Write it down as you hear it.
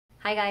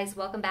Hi guys,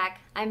 welcome back.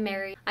 I'm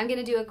Mary. I'm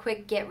gonna do a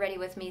quick get ready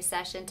with me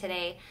session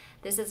today.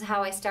 This is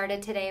how I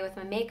started today with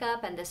my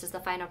makeup, and this is the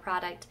final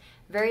product.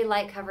 Very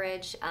light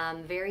coverage,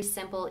 very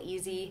simple,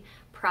 easy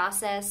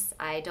process.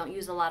 I don't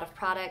use a lot of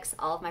products.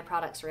 All of my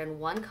products are in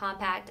one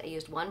compact. I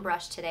used one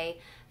brush today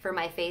for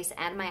my face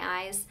and my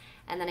eyes,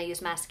 and then I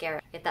use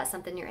mascara. If that's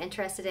something you're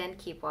interested in,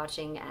 keep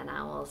watching and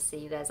I will see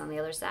you guys on the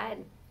other side.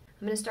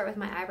 I'm gonna start with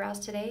my eyebrows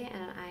today,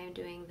 and I am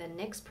doing the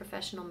NYX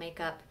Professional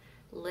Makeup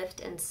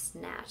Lift and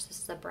Snatch.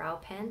 This is a brow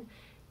pen.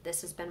 This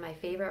has been my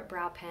favorite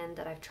brow pen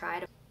that I've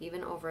tried,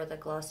 even over the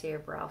Glossier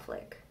Brow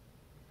Flick.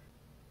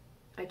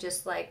 I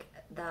just like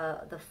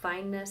the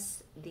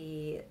fineness,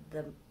 the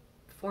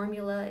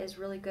formula is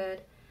really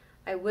good.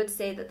 I would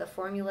say that the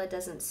formula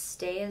doesn't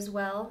stay as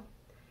well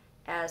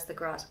as the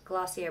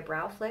Glossier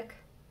Brow Flick,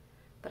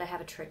 but I have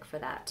a trick for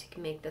that to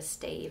make this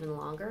stay even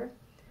longer.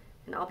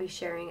 And I'll be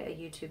sharing a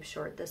YouTube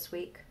short this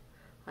week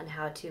on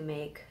how to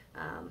make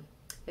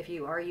if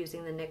you are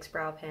using the NYX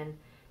brow pen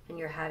and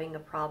you're having a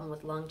problem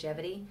with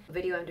longevity. The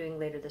video I'm doing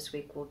later this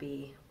week will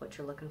be what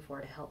you're looking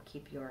for to help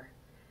keep your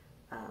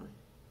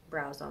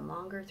brows on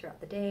longer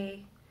throughout the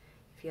day.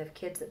 If you have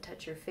kids that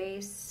touch your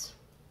face,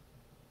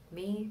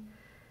 me,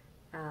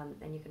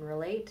 and you can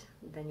relate,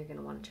 then you're going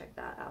to want to check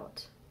that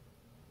out.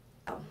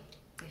 So,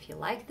 if you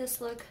like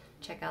this look,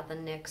 check out the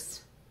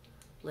NYX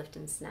Lift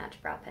and Snatch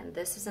brow pen.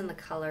 This is in the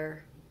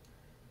color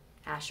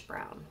Ash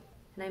Brown.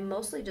 And I'm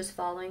mostly just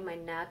following my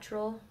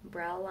natural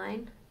brow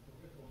line,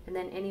 and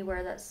then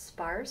anywhere that's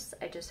sparse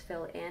I just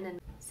fill in,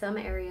 and some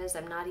areas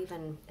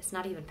it's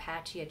not even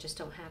patchy, I just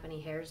don't have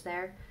any hairs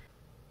there.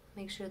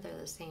 Make sure they're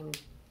the same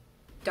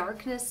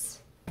darkness.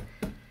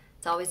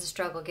 It's always a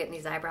struggle getting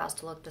these eyebrows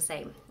to look the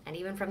same, and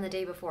even from the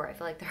day before I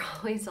feel like they're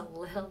always a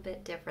little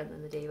bit different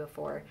than the day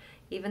before,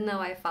 even though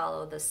I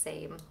follow the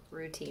same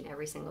routine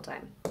every single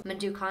time. I'm gonna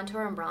do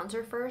contour and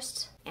bronzer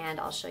first, and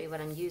I'll show you what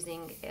I'm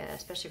using,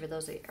 especially for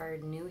those that are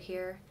new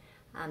here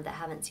that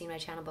haven't seen my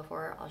channel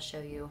before. I'll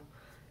show you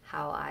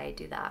how I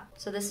do that.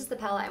 So this is the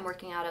palette I'm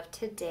working out of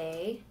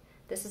today.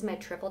 This is my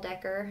triple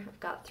decker. I've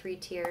got 3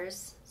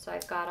 tiers, so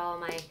I've got all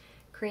my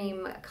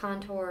cream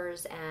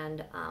contours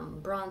and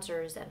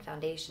bronzers and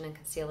foundation and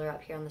concealer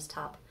up here on this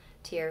top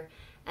tier,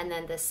 and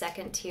then the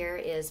second tier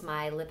is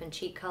my lip and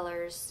cheek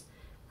colors,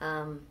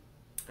 and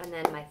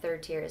then my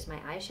third tier is my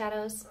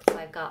eyeshadows. So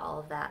I've got all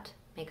of that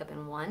makeup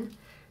in one.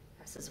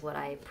 This is what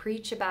I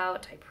preach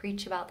about. I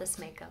preach about this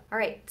makeup. All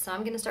right, so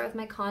I'm gonna start with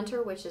my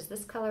contour, which is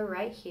this color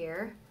right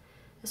here.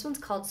 This one's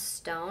called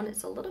Stone.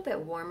 It's a little bit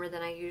warmer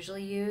than I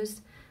usually use,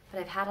 but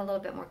I've had a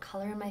little bit more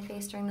color in my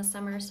face during the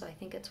summer, so I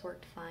think it's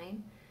worked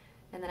fine.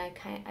 And then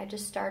I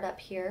just start up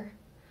here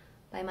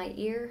by my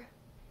ear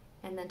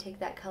and then take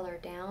that color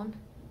down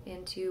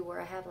into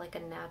where I have like a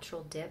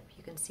natural dip.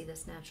 You can see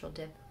this natural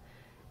dip,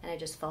 and I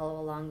just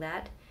follow along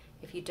that.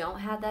 If you don't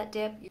have that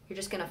dip, you're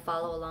just gonna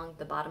follow along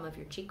the bottom of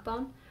your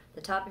cheekbone.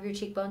 The top of your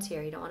cheekbone's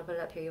here. You don't wanna put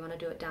it up here. You wanna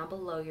do it down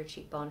below your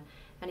cheekbone.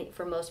 And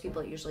for most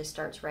people, it usually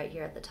starts right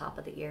here at the top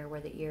of the ear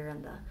where the ear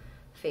and the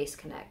face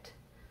connect.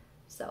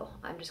 So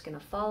I'm just gonna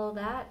follow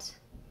that.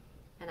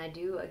 And I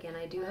do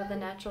have the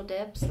natural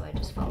dip, so I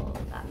just follow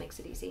that, makes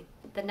it easy.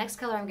 The next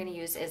color I'm gonna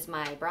use is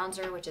my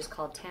bronzer, which is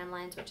called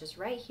TANLINES, which is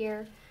right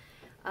here.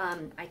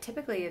 I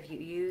typically have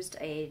used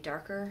a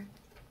darker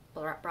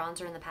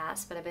bronzer in the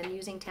past, but I've been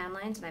using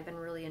TANLINES and I've been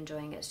really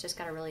enjoying it. It's just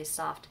got a really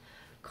soft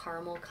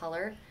caramel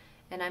color,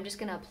 and I'm just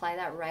gonna apply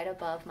that right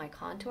above my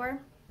contour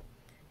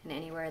and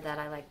anywhere that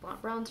I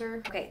want bronzer.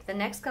 Okay, the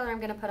next color I'm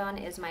gonna put on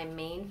is my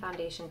main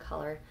foundation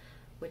color,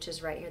 which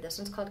is right here. This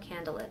one's called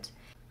CANDLELIT.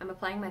 I'm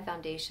applying my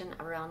foundation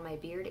around my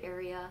beard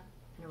area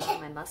and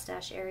around my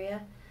mustache area.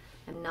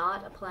 I'm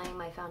not applying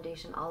my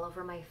foundation all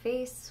over my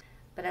face,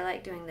 but I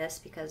like doing this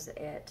because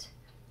it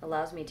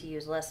allows me to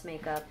use less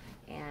makeup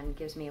and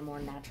gives me a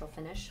more natural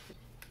finish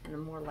and a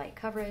more light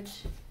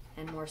coverage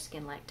and more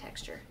skin-like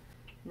texture.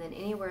 And then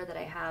anywhere that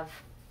I have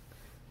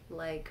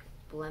like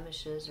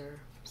blemishes or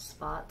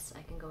spots,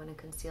 I can go in and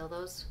conceal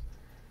those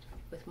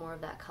with more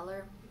of that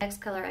color. Next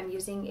color I'm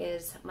using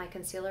is my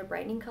concealer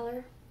brightening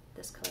color.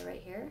 This color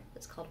right here.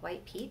 It's called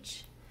White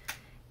Peach,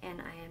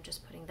 and I am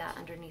just putting that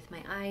underneath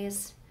my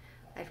eyes.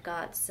 I've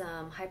got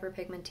some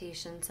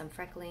hyperpigmentation, some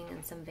freckling,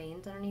 and some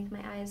veins underneath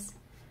my eyes,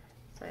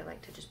 so I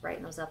like to just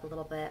brighten those up a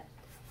little bit.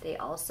 They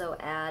also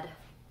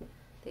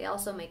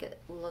make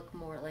it look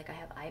more like I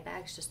have eye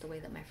bags, just the way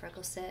that my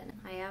freckles sit.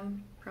 I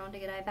am prone to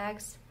get eye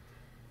bags,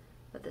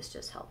 but this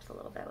just helps a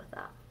little bit with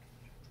that.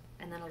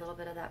 And then a little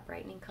bit of that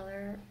brightening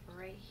color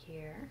right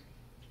here.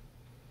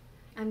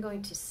 I'm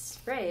going to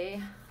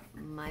spray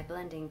my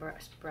blending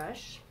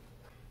brush,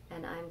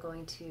 and I'm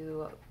going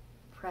to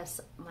press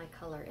my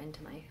color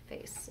into my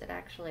face. It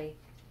actually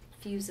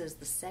fuses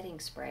the setting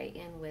spray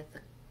in with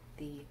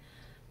the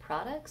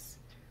products,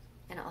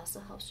 and it also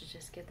helps to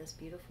just give this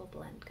beautiful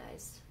blend,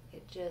 guys.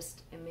 It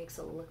makes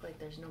it look like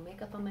there's no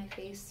makeup on my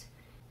face.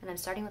 And I'm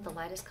starting with the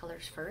lightest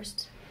colors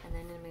first, and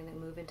then I'm going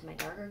to move into my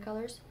darker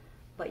colors,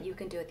 but you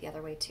can do it the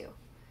other way too.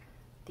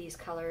 These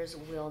colors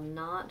will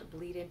not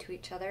bleed into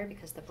each other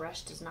because the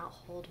brush does not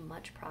hold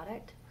much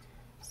product.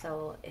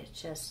 So it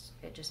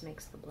just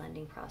makes the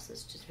blending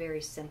process just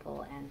very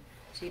simple, and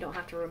so you don't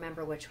have to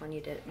remember which one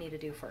you need to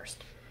do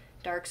first.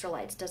 Darks or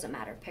lights, doesn't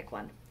matter, pick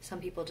one. Some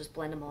people just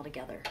blend them all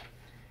together,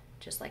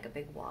 just like a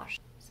big wash.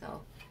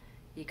 So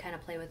you kind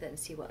of play with it and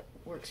see what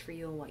works for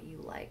you and what you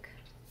like.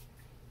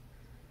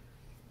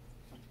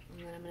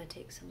 And then I'm going to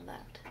take some of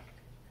that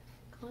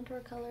contour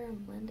color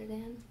and blend it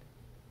in.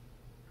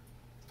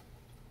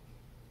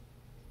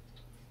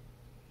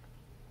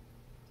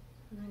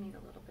 And I need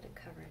a little bit of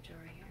coverage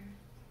over here.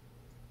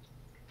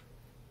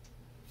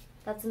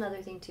 That's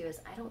another thing too, is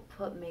I don't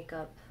put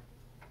makeup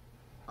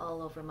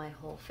all over my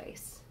whole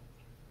face.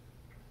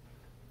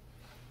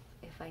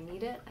 If I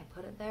need it, I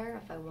put it there.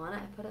 If I want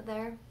it, I put it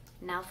there.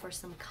 Now for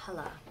some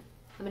color.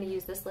 I'm going to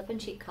use this lip and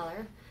cheek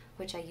color,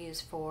 which I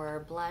use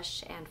for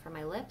blush and for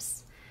my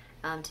lips.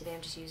 Today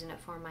I'm just using it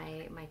for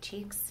my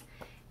cheeks.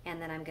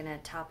 And then I'm going to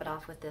top it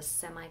off with this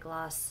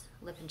semi-gloss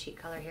lip and cheek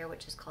color here,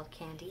 which is called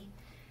Candy.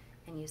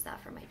 And use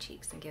that for my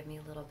cheeks and give me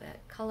a little bit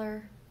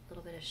color, a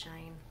little bit of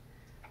shine,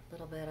 a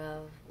little bit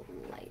of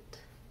light.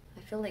 I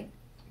feel like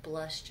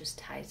blush just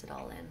ties it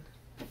all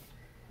in.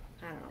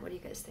 I don't know, what do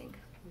you guys think?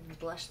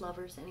 Blush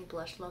lovers, any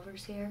blush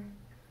lovers here?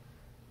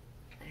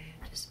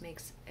 It just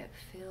makes it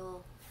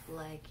feel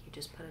like you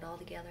just put it all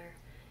together.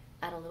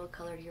 Add a little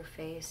color to your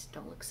face,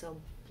 don't look so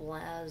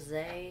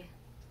blasé.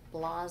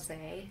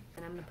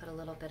 And I'm gonna put a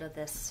little bit of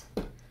this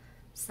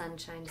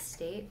Sunshine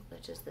State,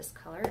 which is this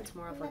color. It's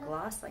more of a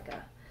gloss, like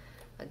a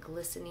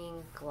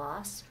glistening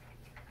gloss.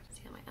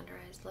 See how my under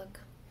eyes look?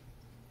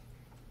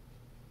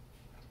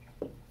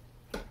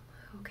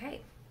 Okay,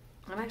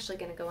 I'm actually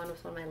going to go in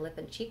with one of my lip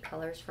and cheek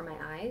colors for my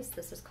eyes.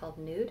 This is called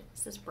Nude.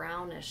 It's this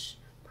brownish,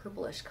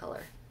 purplish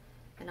color.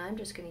 And I'm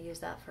just going to use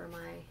that for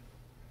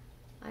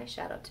my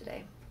eyeshadow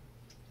today.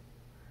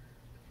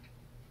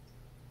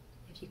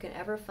 If you can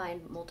ever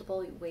find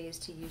multiple ways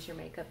to use your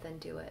makeup, then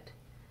do it.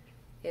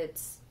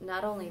 It's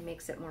not only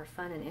makes it more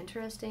fun and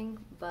interesting,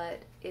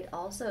 but it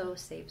also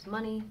saves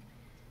money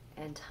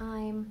and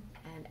time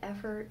and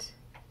effort.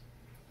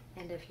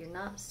 And if you're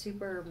not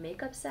super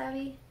makeup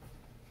savvy,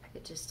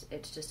 it's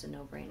just a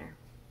no-brainer.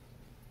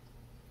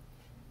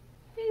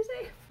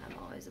 Easy. I'm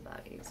always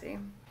about easy.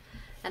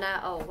 And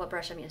what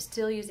brush I'm using?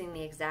 Still using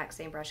the exact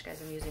same brush,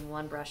 guys. I'm using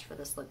one brush for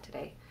this look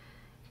today.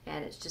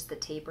 And it's just the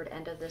tapered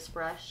end of this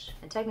brush.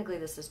 And technically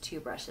this is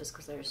two brushes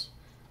because there's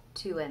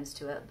two ends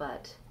to it,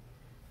 but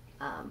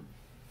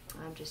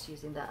I'm just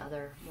using the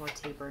other more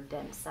tapered,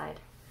 dense side.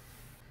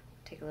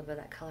 Take a little bit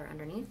of that color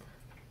underneath.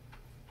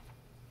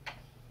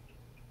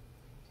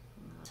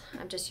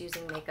 I'm just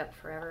using Makeup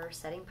Forever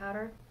setting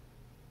powder.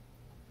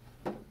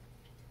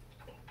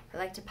 I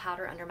like to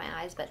powder under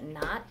my eyes, but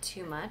not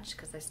too much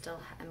because I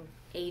still am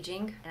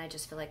aging, and I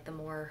just feel like the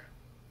more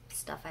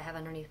stuff I have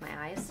underneath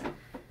my eyes,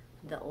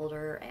 the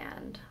older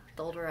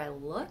I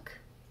look,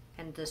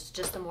 and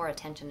just the more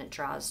attention it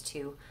draws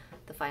to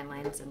the fine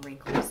lines and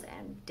wrinkles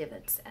and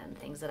divots and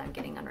things that I'm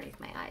getting underneath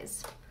my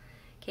eyes.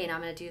 Okay, now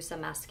I'm going to do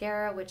some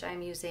mascara, which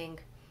I'm using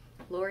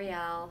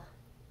L'Oreal.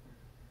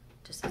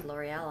 Just says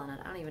L'Oreal on it.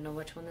 I don't even know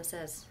which one this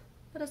is,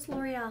 but it's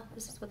L'Oreal.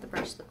 This is what the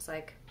brush looks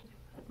like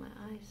with my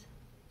eyes.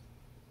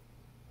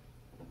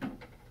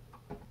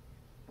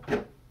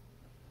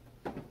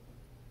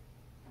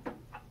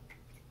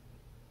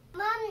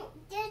 Mom,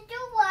 did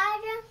you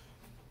water?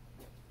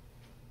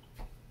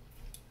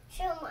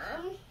 So,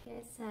 Mom.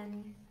 Yes,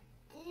 honey.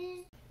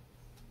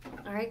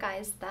 All right,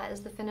 guys, that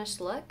is the finished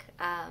look.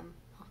 I'll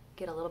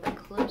get a little bit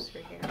closer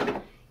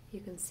here. You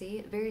can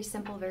see, very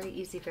simple, very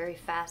easy, very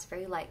fast,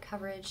 very light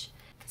coverage.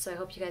 So I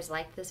hope you guys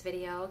liked this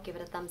video. Give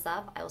it a thumbs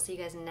up. I will see you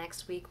guys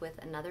next week with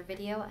another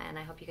video, and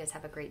I hope you guys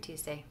have a great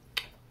Tuesday.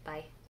 Bye.